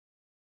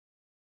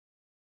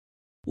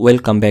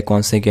Welcome back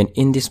once again.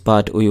 In this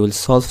part we will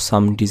solve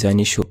some design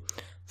issue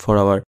for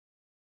our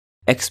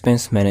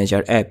expense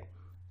manager app.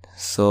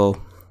 So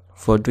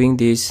for doing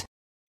this,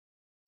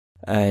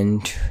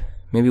 and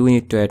maybe we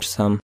need to add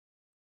some,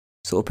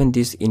 so open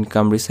this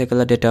income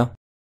recycler data,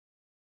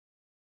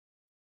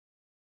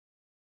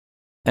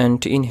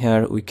 and in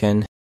here we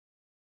can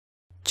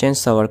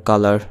change our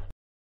color,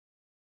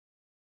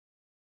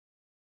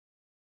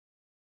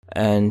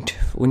 and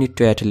we need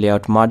to add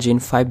layout margin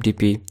 5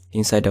 dp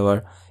inside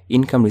our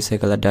income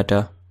recycler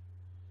data.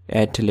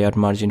 Add layout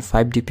margin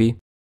 5 dp,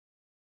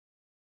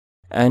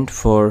 and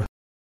for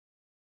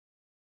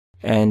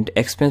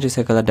expense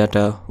recycler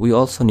data we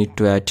also need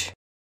to add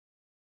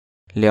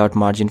layout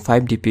margin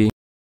 5 dp.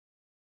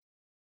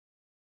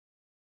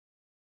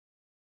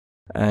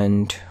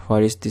 And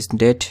what is this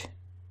date?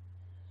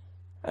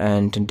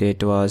 And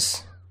date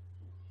was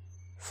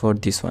for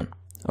this one.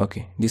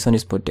 Okay, this one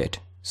is for date,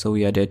 so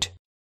we added.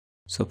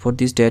 So for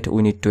this date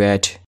we need to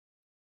add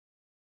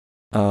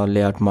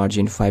layout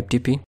margin 5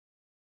 dp.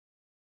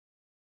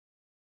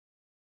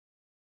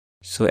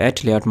 So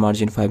add layout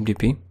margin 5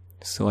 dp.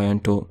 So I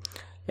want to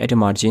add a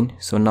margin.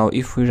 So now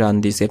if we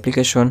run this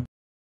application,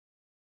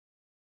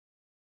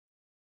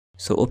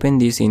 so open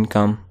this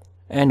income,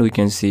 and we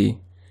can see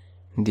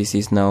this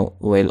is now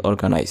well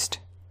organized.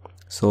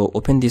 So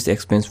open this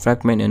expense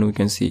fragment and we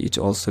can see it's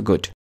also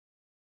good.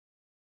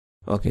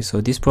 Okay,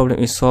 so this problem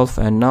is solved,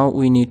 and now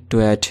we need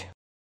to add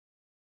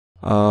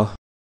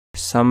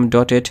some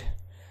dotted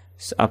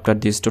after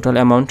this total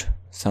amount,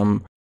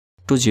 some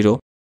 20,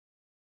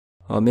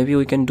 or maybe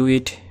we can do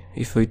it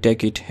if we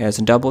take it as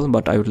double,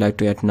 but I would like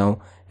to add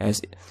now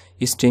as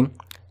string.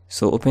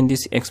 So open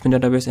this expense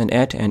database and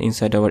add, and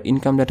inside our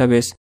income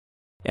database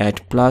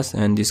add plus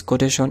and this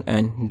quotation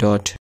and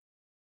dot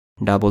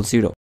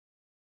 00.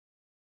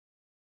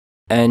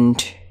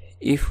 And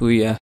if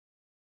we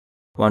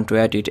want to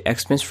add it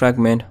expense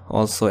fragment,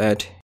 also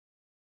add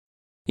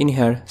in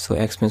here. So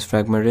expense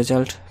fragment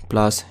result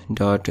plus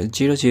dot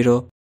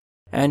 00,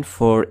 and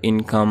for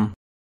income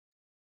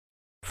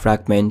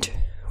fragment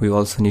we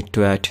also need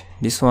to add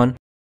this one,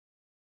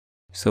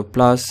 so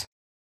plus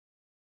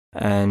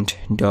and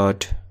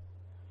dot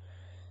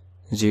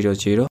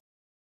 00.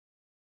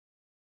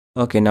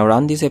 Okay, now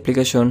run this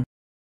application.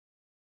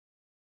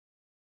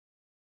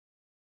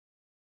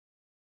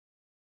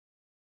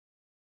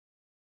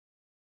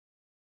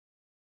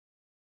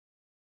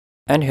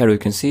 And here we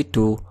can see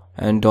 2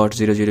 and dot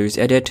 00 is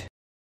added,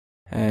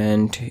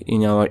 and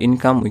in our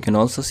income we can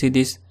also see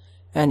this,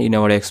 and in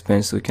our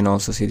expense we can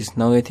also see this.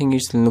 Now I think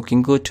it's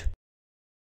looking good.